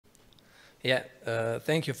Yeah,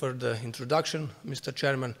 thank you for the introduction, Mr.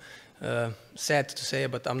 Chairman. Sad to say,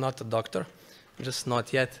 but I'm not a doctor, just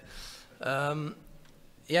not yet. Good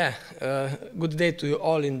day to you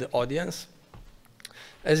all in the audience.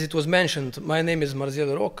 As it was mentioned, my name is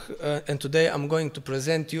Marzel Rok, and today I'm going to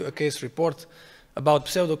present you a case report about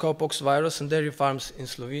Pseudocowpox virus and dairy farms in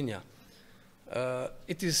Slovenia.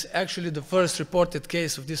 It is actually the first reported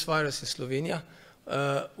case of this virus in Slovenia,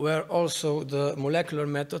 where also the molecular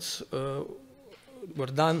methods were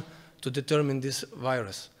done to determine this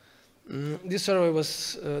virus. This survey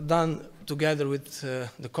was done together with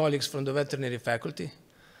the colleagues from the veterinary faculty.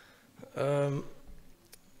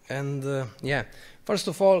 First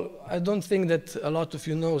of all, I don't think that a lot of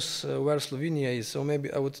you knows where Slovenia is, so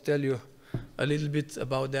maybe I would tell you a little bit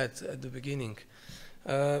about that at the beginning.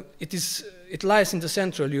 It lies in the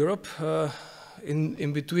Central Europe,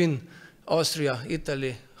 in between Austria,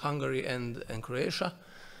 Italy, Hungary, and Croatia,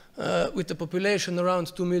 with a population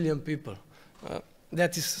around 2 million people.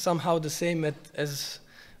 That is somehow the same as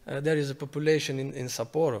there is a population in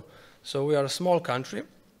Sapporo. So we are a small country.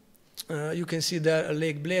 You can see there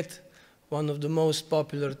Lake Bled, one of the most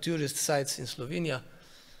popular tourist sites in Slovenia.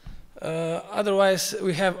 Otherwise,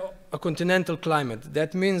 we have a continental climate.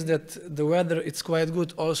 That means that the weather is quite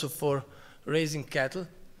good also for raising cattle.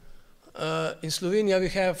 In Slovenia, we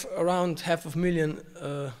have around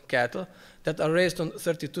 500,000 cattle that are raised on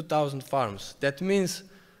 32,000 farms. That means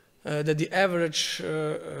that the average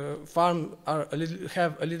farm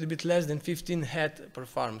have a little bit less than 15 head per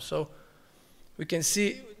farm. So we can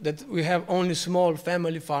see that we have only small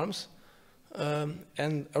family farms,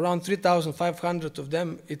 and around 3,500 of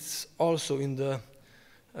them, it's also in the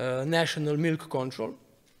national milk control.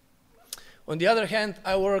 On the other hand,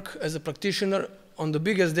 I work as a practitioner on the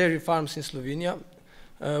biggest dairy farms in Slovenia.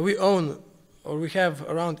 We have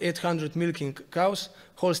around 800 milking cows,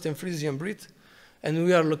 Holstein Friesian breed, and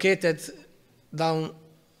we are located down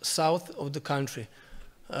south of the country.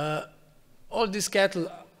 All these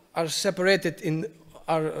cattle are separated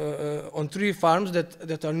on 3 farms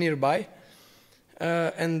that are nearby.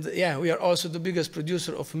 We are also the biggest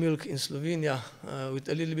producer of milk in Slovenia, with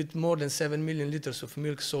a little bit more than 7 million liters of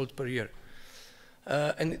milk sold per year.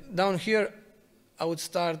 And down here, I would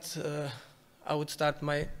start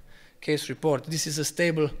my case report. This is a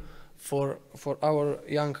stable for our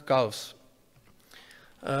young calves,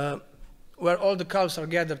 where all the calves are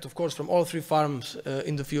gathered, of course, from all 3 farms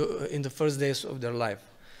in the first days of their life.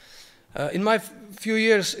 In my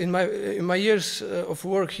years of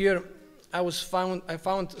work here, I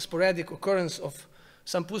found sporadic occurrence of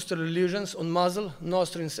some pustular lesions on muzzle,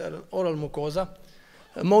 nostrils, and oral mucosa,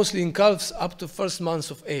 mostly in calves up to first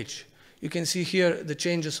months of age. You can see here the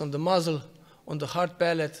changes on the muzzle, on the hard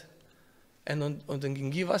palate, and on the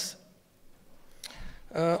gingivas.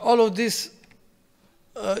 All of these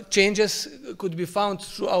changes could be found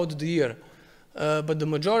throughout the year, but the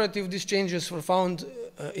majority of these changes were found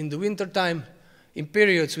in the winter time, in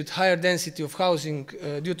periods with higher density of housing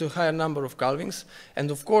due to a higher number of calvings,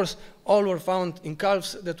 and of course all were found in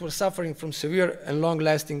calves that were suffering from severe and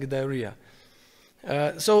long-lasting diarrhea.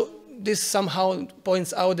 So this somehow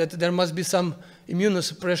points out that there must be some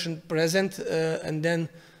immunosuppression present, and then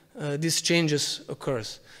these changes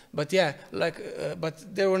occurs. But the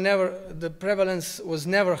prevalence was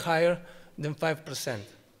never higher than 5%.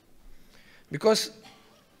 Because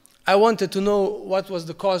I wanted to know what was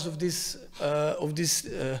the cause of these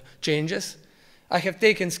changes, I have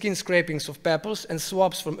taken skin scrapings of papples and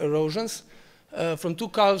swabs from erosions from 2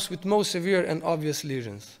 calves with most severe and obvious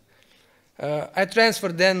lesions. I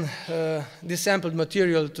transferred then this sampled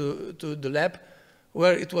material to the lab,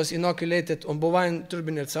 where it was inoculated on bovine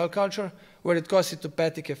turbinate cell culture, where it caused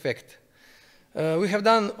cytopathic effect. We have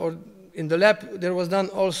done, or in the lab, there was done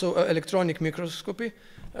also electronic microscopy,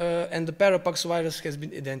 and the Parapox virus has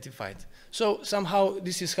been identified. So somehow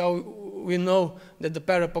this is how we know that the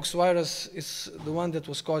Parapox virus is the one that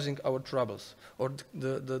was causing our troubles, or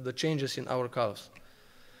the changes in our calves.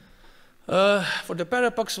 For the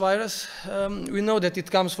Parapox virus, we know that it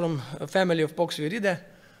comes from a family of Poxviridae.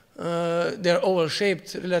 They are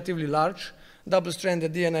oval-shaped, relatively large,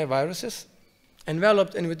 double-stranded DNA viruses,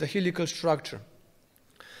 enveloped and with a helical structure.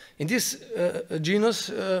 In this genus,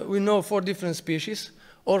 we know 4 different species.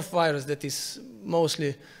 Orf virus, that is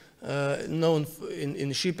mostly known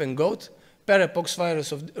in sheep and goat, Parapox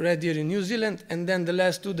virus of red deer in New Zealand, and then the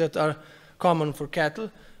last 2 that are common for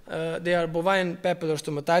cattle. They are bovine papillary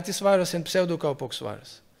stomatitis virus and Pseudocowpox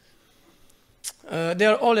virus. They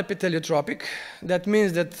are all epitheliotropic. That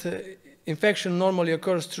means that infection normally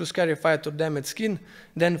occurs through scarified or damaged skin,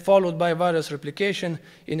 then followed by virus replication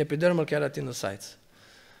in epidermal keratinocytes.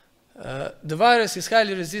 The virus is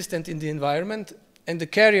highly resistant in the environment, and the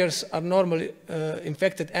carriers are normally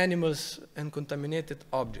infected animals and contaminated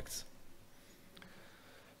objects.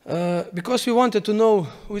 Because we wanted to know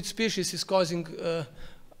which species is causing the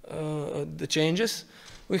changes,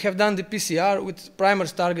 we have done the PCR with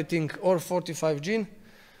primers targeting OR45 gene.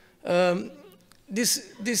 This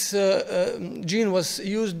gene was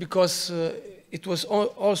used because it was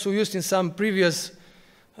also used in some previous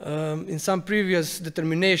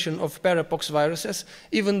determination of parapox viruses,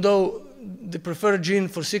 even though the preferred gene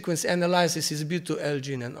for sequence analysis is B2L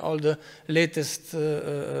gene, and all the latest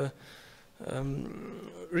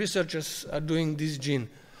researchers are doing this gene.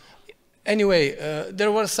 Anyway,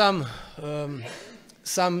 there were some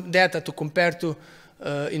data to compare to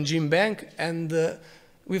in gene bank, and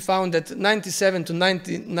we found that 97 to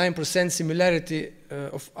 99% similarity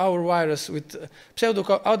of our virus with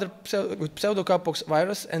Pseudocowpox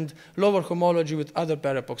virus and lower homology with other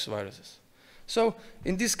parapox viruses. So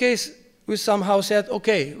in this case, we somehow said,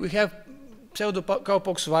 okay, we have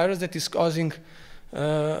Pseudocowpox virus that is causing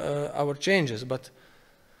our changes, but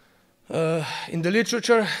in the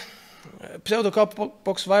literature,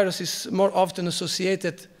 Pseudocowpox virus is more often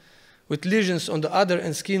associated with lesions on the udder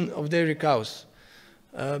and skin of dairy cows.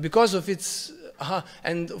 Because of its,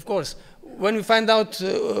 and of course, when we find out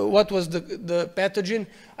what was the pathogen,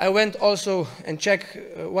 I went also and checked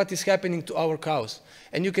what is happening to our cows.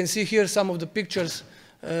 And you can see here some of the pictures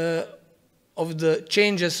of the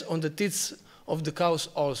changes on the teats of the cows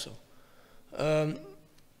also.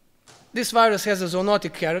 This virus has a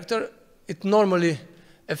zoonotic character. It normally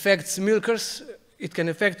affects milkers. It can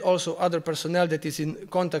affect also other personnel that is in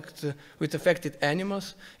contact with affected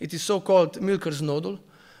animals. It is so-called milker's nodule.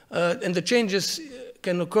 And the changes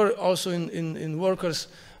can occur also in workers,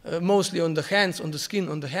 mostly on the hands, on the skin,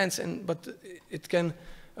 on the hands, but it can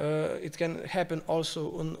happen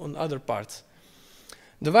also on other parts.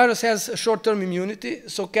 The virus has a short-term immunity,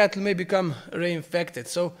 so cattle may become reinfected.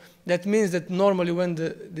 So that means that normally when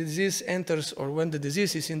the disease enters or when the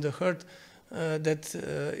disease is in the herd, that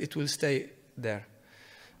it will stay there.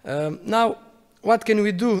 Now, what can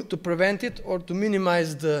we do to prevent it or to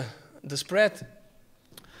minimize the spread?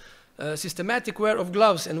 Systematic wear of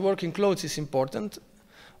gloves and working clothes is important.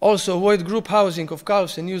 Also, avoid group housing of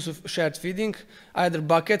calves and use of shared feeding, either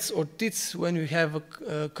buckets or teats when we have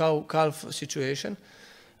a cow-calf situation.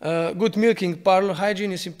 Good milking parlor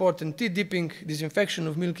hygiene is important. Teat dipping, disinfection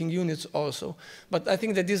of milking units also. But I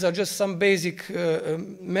think that these are just some basic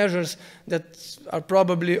measures that are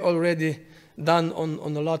probably already done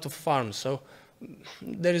on a lot of farms. So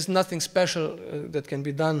there is nothing special that can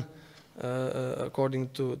be done according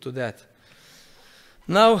to that.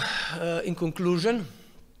 Now, in conclusion,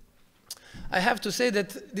 I have to say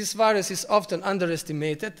that this virus is often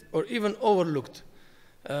underestimated or even overlooked.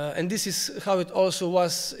 And this is how it also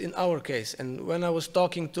was in our case. And when I was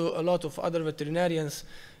talking to a lot of other veterinarians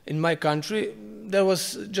in my country, there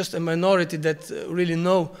was just a minority that really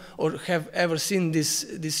know or have ever seen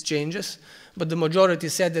these changes. But the majority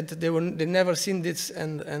said that they never seen this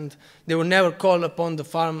and they were never called upon the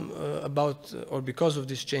farm about or because of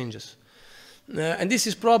these changes. And this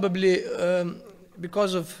is probably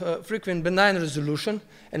because of frequent benign resolution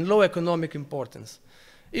and low economic importance.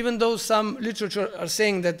 Even though some literature are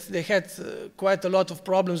saying that they had quite a lot of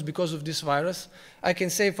problems because of this virus, I can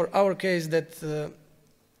say for our case that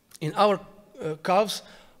in our calves,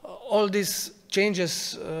 all these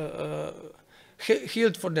changes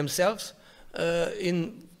healed for themselves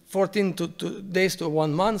in 14 days to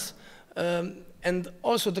 1 month. And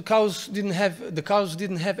also the cows didn't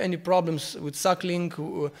have any problems with suckling,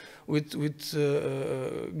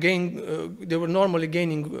 they were normally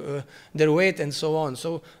gaining their weight and so on.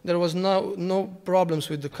 So there was no problems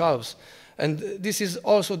with the calves. And this is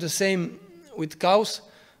also the same with cows.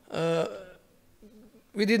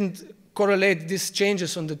 We didn't correlate these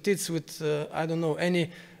changes on the teats with, I don't know, any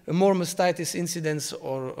more mastitis incidents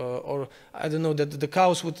or I don't know, that the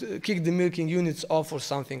cows would kick the milking units off or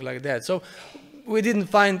something like that. So we didn't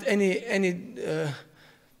find any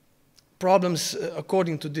problems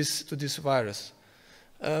according to this virus.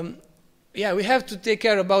 Yeah, we have to take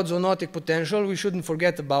care about zoonotic potential. We shouldn't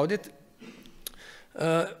forget about it.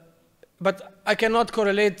 But I cannot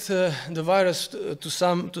correlate the virus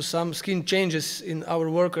to some skin changes in our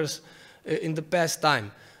workers in the past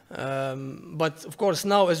time. But of course,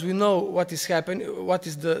 now as we know what is happening, what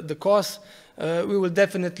is the cause, we will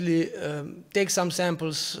definitely take some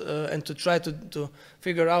samples and to try to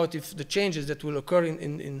figure out if the changes that will occur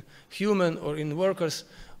in human or in workers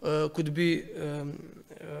could be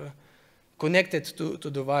connected to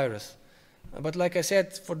the virus. But like I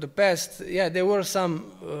said, for the past, yeah, there were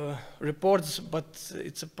some reports, but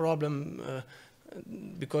it's a problem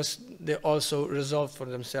because they also resolved for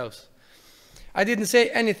themselves. I didn't say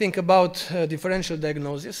anything about differential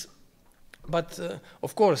diagnosis, but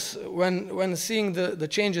of course, when seeing the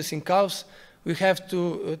changes in cows, we have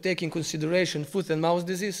to take in consideration foot and mouth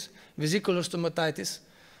disease, vesicular stomatitis,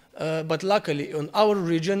 but luckily in our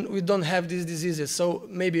region we don't have these diseases, so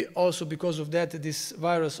maybe also because of that this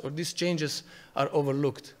virus or these changes are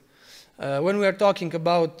overlooked. When we are talking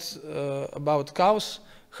about cows,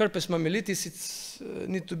 herpes mammalitis it's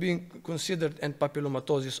need to be considered, and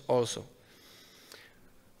papillomatosis also.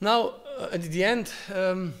 Now at the end,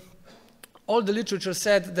 all the literature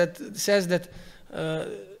says that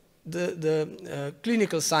the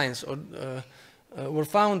clinical signs were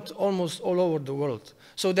found almost all over the world.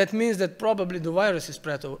 So that means that probably the virus is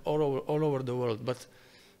spread all over the world. But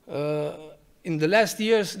in the last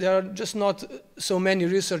years, there are just not so many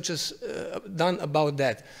researches done about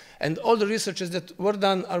that. And all the researches that were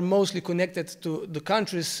done are mostly connected to the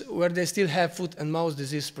countries where they still have foot and mouth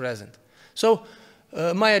disease present. So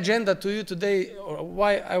my agenda to you today, or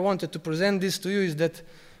why I wanted to present this to you, is that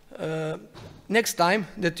next time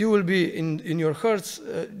that you will be in your herds,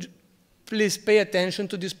 please pay attention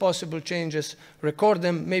to these possible changes, record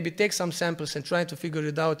them, maybe take some samples and try to figure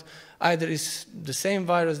it out. Either it's the same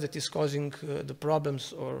virus that is causing the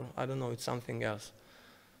problems, or I don't know, it's something else.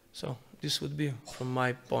 So this would be, from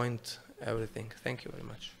my point, everything. Thank you very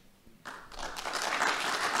much.